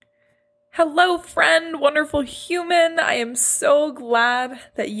Hello, friend, wonderful human. I am so glad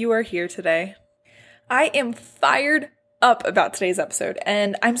that you are here today. I am fired up about today's episode,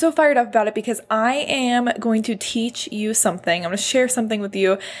 and I'm so fired up about it because I am going to teach you something. I'm going to share something with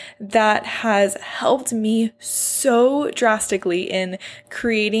you that has helped me so drastically in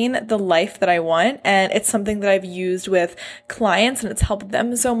creating the life that I want, and it's something that I've used with clients, and it's helped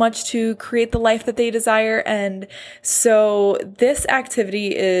them so much to create the life that they desire. And so this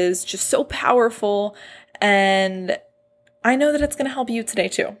activity is just so powerful, and I know that it's going to help you today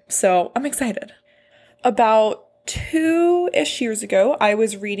too. So I'm excited. About 2-ish years ago, I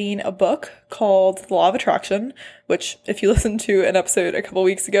was reading a book called The Law of Attraction, which if you listened to an episode a couple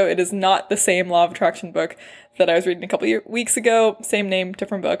weeks ago, it is not the same Law of Attraction book that I was reading a couple weeks ago. Same name,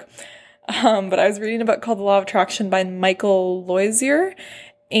 different book. But I was reading a book called The Law of Attraction by Michael Lozier,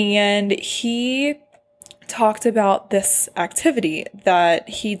 and he talked about this activity that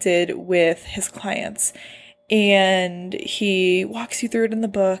he did with his clients. And he walks you through it in the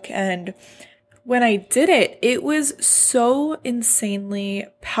book, and when I did it, it was so insanely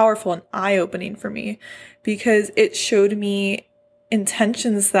powerful and eye-opening for me because it showed me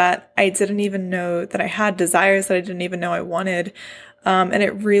intentions that I didn't even know that I had, desires that I didn't even know I wanted. And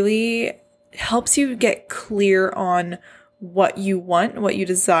it really helps you get clear on what you want, what you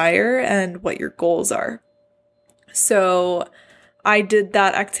desire, and what your goals are. So I did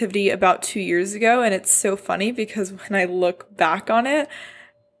that activity about 2 years ago, and it's so funny because when I look back on it,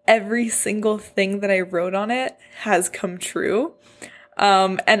 every single thing that I wrote on it has come true.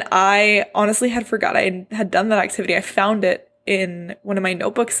 And I honestly had forgot I had done that activity. I found it in one of my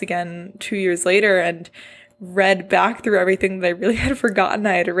notebooks again 2 years later and read back through everything that I really had forgotten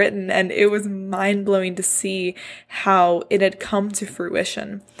I had written. And it was mind-blowing to see how it had come to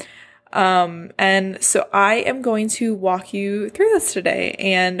fruition. And so I am going to walk you through this today,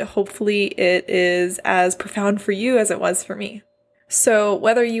 and hopefully it is as profound for you as it was for me. So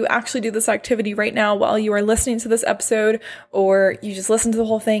whether you actually do this activity right now while you are listening to this episode, or you just listen to the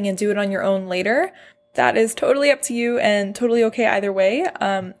whole thing and do it on your own later, that is totally up to you and totally okay either way.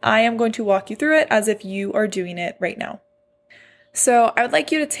 I am going to walk you through it as if you are doing it right now. So I would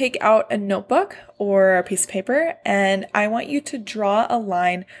like you to take out a notebook or a piece of paper, and I want you to draw a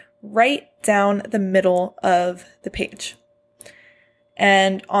line right down the middle of the page.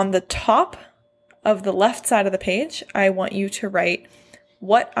 And on the top of the left side of the page, I want you to write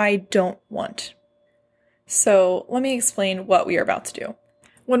what I don't want. So let me explain what we are about to do.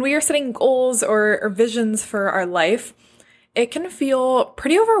 When we are setting goals or visions for our life, it can feel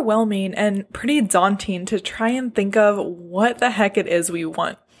pretty overwhelming and pretty daunting to try and think of what the heck it is we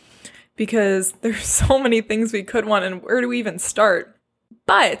want. Because there's so many things we could want, and where do we even start?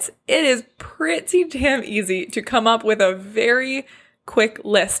 But it is pretty damn easy to come up with a very quick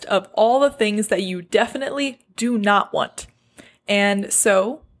list of all the things that you definitely do not want. And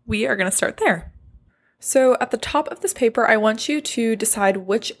so we are going to start there. So at the top of this paper, I want you to decide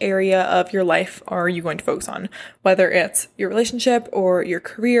which area of your life are you going to focus on, whether it's your relationship or your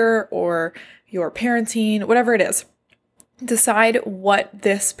career or your parenting, whatever it is. Decide what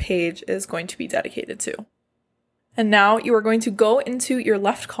this page is going to be dedicated to. And now you are going to go into your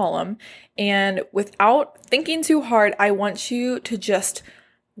left column, and without thinking too hard, I want you to just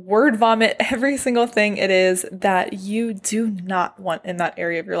word vomit every single thing it is that you do not want in that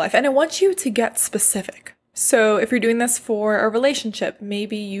area of your life. And I want you to get specific. So if you're doing this for a relationship,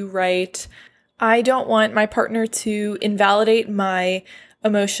 maybe you write, I don't want my partner to invalidate my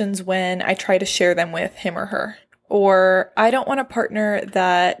emotions when I try to share them with him or her. Or I don't want a partner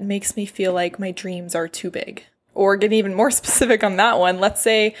that makes me feel like my dreams are too big. Or get even more specific on that one. Let's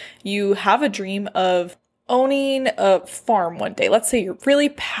say you have a dream of owning a farm one day. Let's say you're really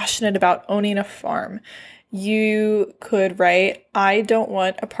passionate about owning a farm. You could write, I don't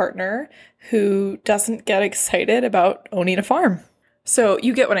want a partner who doesn't get excited about owning a farm. So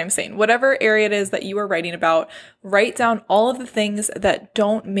you get what I'm saying. Whatever area it is that you are writing about, write down all of the things that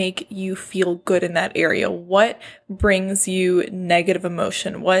don't make you feel good in that area. What brings you negative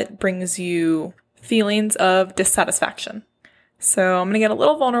emotion? What brings you feelings of dissatisfaction? So I'm going to get a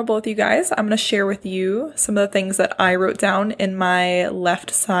little vulnerable with you guys. I'm going to share with you some of the things that I wrote down in my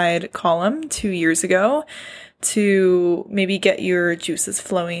left side column 2 years ago to maybe get your juices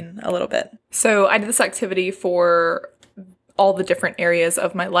flowing a little bit. So I did this activity for all the different areas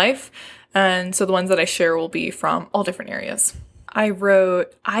of my life. And so the ones that I share will be from all different areas. I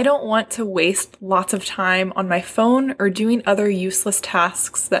wrote, I don't want to waste lots of time on my phone or doing other useless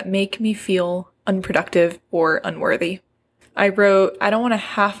tasks that make me feel unproductive or unworthy. I wrote, I don't want to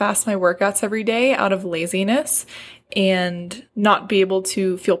half-ass my workouts every day out of laziness, and not be able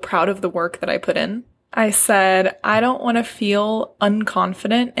to feel proud of the work that I put in. I said, I don't want to feel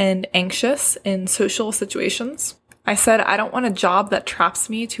unconfident and anxious in social situations. I said, I don't want a job that traps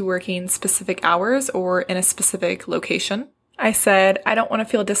me to working specific hours or in a specific location. I said, I don't want to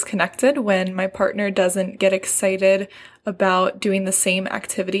feel disconnected when my partner doesn't get excited about doing the same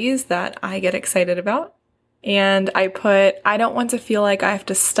activities that I get excited about. And I put, I don't want to feel like I have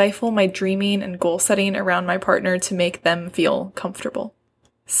to stifle my dreaming and goal setting around my partner to make them feel comfortable.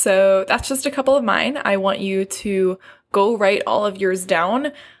 So that's just a couple of mine. I want you to go write all of yours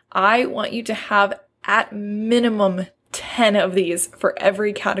down. I want you to have at minimum 10 of these for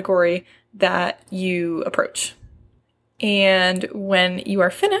every category that you approach. And when you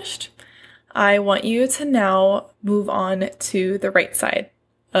are finished, I want you to now move on to the right side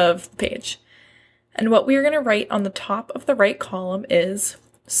of the page. And what we are going to write on the top of the right column is,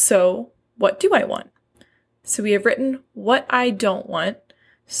 so what do I want? So we have written what I don't want.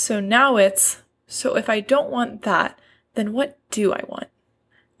 So now it's, so if I don't want that, then what do I want?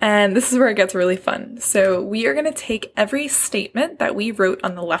 And this is where it gets really fun. So we are going to take every statement that we wrote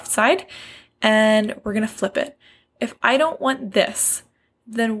on the left side and we're going to flip it. If I don't want this,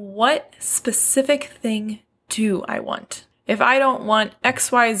 then what specific thing do I want? If I don't want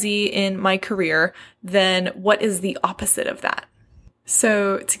XYZ in my career, then what is the opposite of that?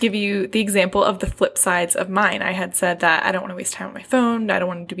 So to give you the example of the flip sides of mine, I had said that I don't want to waste time on my phone. I don't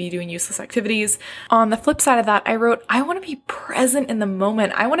want to be doing useless activities. On the flip side of that, I wrote, I want to be present in the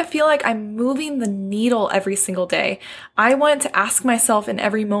moment. I want to feel like I'm moving the needle every single day. I want to ask myself in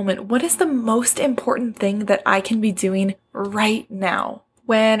every moment, what is the most important thing that I can be doing right now?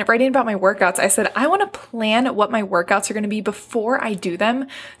 When writing about my workouts, I said, I want to plan what my workouts are going to be before I do them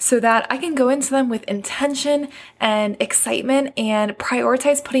so that I can go into them with intention and excitement and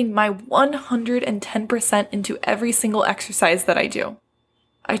prioritize putting my 110% into every single exercise that I do.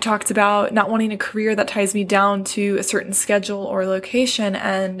 I talked about not wanting a career that ties me down to a certain schedule or location.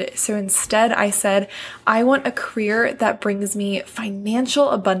 And so instead I said, I want a career that brings me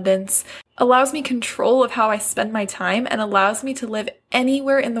financial abundance, allows me control of how I spend my time, and allows me to live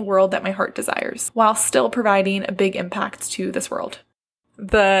anywhere in the world that my heart desires, while still providing a big impact to this world.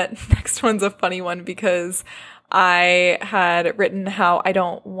 The next one's a funny one because I had written how I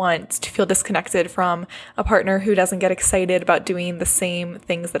don't want to feel disconnected from a partner who doesn't get excited about doing the same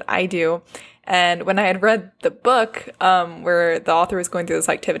things that I do. And when I had read the book where the author was going through this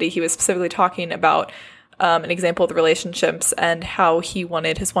activity, he was specifically talking about an example of the relationships and how he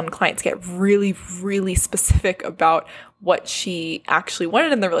wanted his one client to get really, really specific about what she actually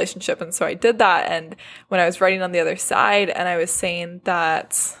wanted in the relationship. And so I did that. And when I was writing on the other side and I was saying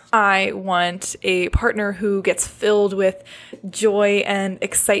that I want a partner who gets filled with joy and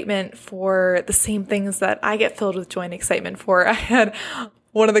excitement for the same things that I get filled with joy and excitement for, I had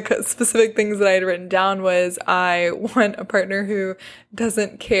one of the specific things that I had written down was I want a partner who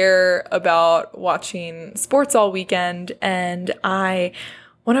doesn't care about watching sports all weekend, and I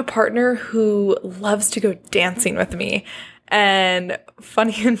want a partner who loves to go dancing with me. And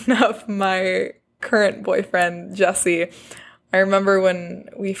funny enough, my current boyfriend, Jesse, I remember when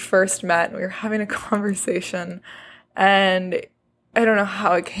we first met and we were having a conversation, and I don't know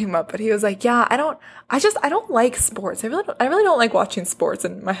how it came up, but he was like, yeah, I don't like sports. I really don't like watching sports.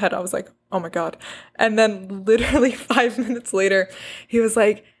 And in my head, I was like, oh my God. And then literally 5 minutes later, he was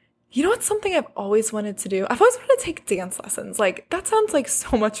like, you know what's something I've always wanted to do? I've always wanted to take dance lessons. Like, that sounds like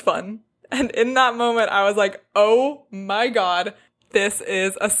so much fun. And in that moment, I was like, oh my God, this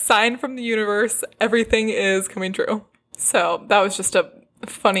is a sign from the universe. Everything is coming true. So that was just a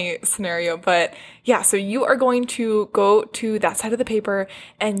funny scenario. But yeah, so you are going to go to that side of the paper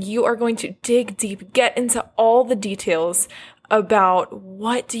and you are going to dig deep, get into all the details about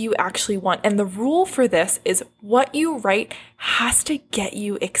what do you actually want. And the rule for this is what you write has to get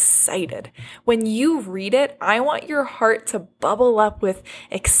you excited. When you read it, I want your heart to bubble up with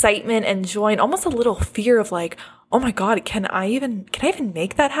excitement and joy and almost a little fear of like, oh my God, can I even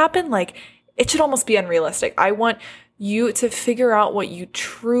make that happen? Like, it should almost be unrealistic. I want you to figure out what you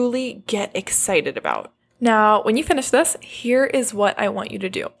truly get excited about. Now, when you finish this, here is what I want you to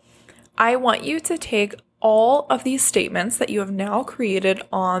do. I want you to take all of these statements that you have now created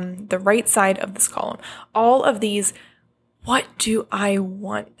on the right side of this column, all of these what do I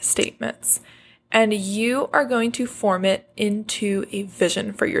want statements, and you are going to form it into a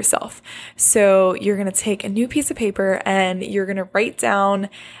vision for yourself. So you're going to take a new piece of paper and you're going to write down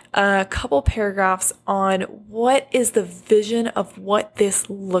a couple paragraphs on what is the vision of what this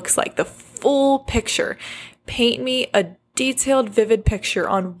looks like, the full picture. Paint me a detailed, vivid picture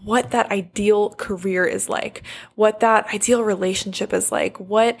on what that ideal career is like, what that ideal relationship is like,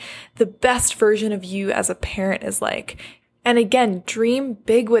 what the best version of you as a parent is like. And again, dream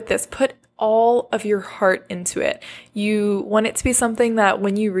big with this. Put all of your heart into it. You want it to be something that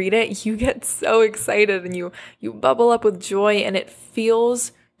when you read it, you get so excited and you bubble up with joy, and it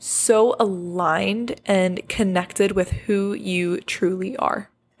feels so aligned and connected with who you truly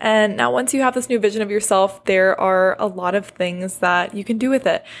are. And now once you have this new vision of yourself, there are a lot of things that you can do with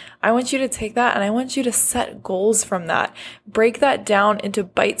it. I want you to take that and I want you to set goals from that. Break that down into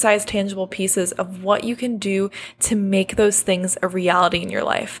bite-sized tangible pieces of what you can do to make those things a reality in your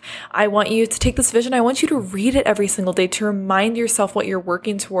life. I want you to take this vision. I want you to read it every single day to remind yourself what you're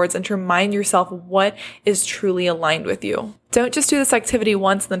working towards and to remind yourself what is truly aligned with you. Don't just do this activity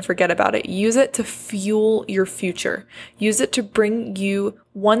once and then forget about it. Use it to fuel your future. Use it to bring you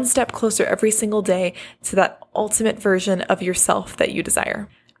one step closer every single day to that ultimate version of yourself that you desire.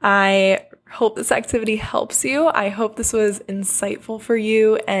 I hope this activity helps you. I hope this was insightful for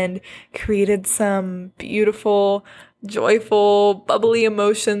you and created some beautiful, joyful, bubbly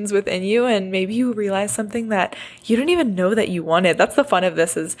emotions within you. And maybe you realize something that you didn't even know that you wanted. That's the fun of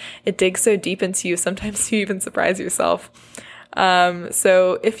this, is it digs so deep into you. Sometimes you even surprise yourself.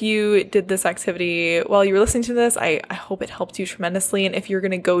 So if you did this activity while you were listening to this, I hope it helped you tremendously. And if you're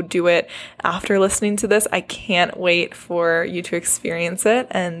going to go do it after listening to this, I can't wait for you to experience it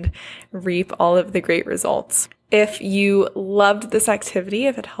and reap all of the great results. If you loved this activity,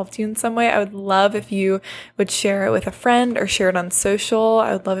 if it helped you in some way, I would love if you would share it with a friend or share it on social.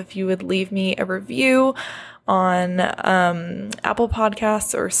 I would love if you would leave me a review on Apple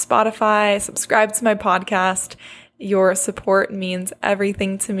Podcasts or Spotify. Subscribe to my podcast. Your support means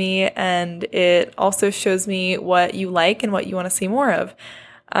everything to me, and it also shows me what you like and what you want to see more of.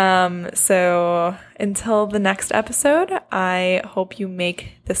 So until the next episode, I hope you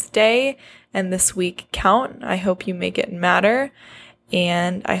make this day and this week count. I hope you make it matter,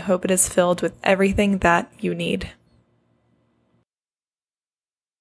 and I hope it is filled with everything that you need.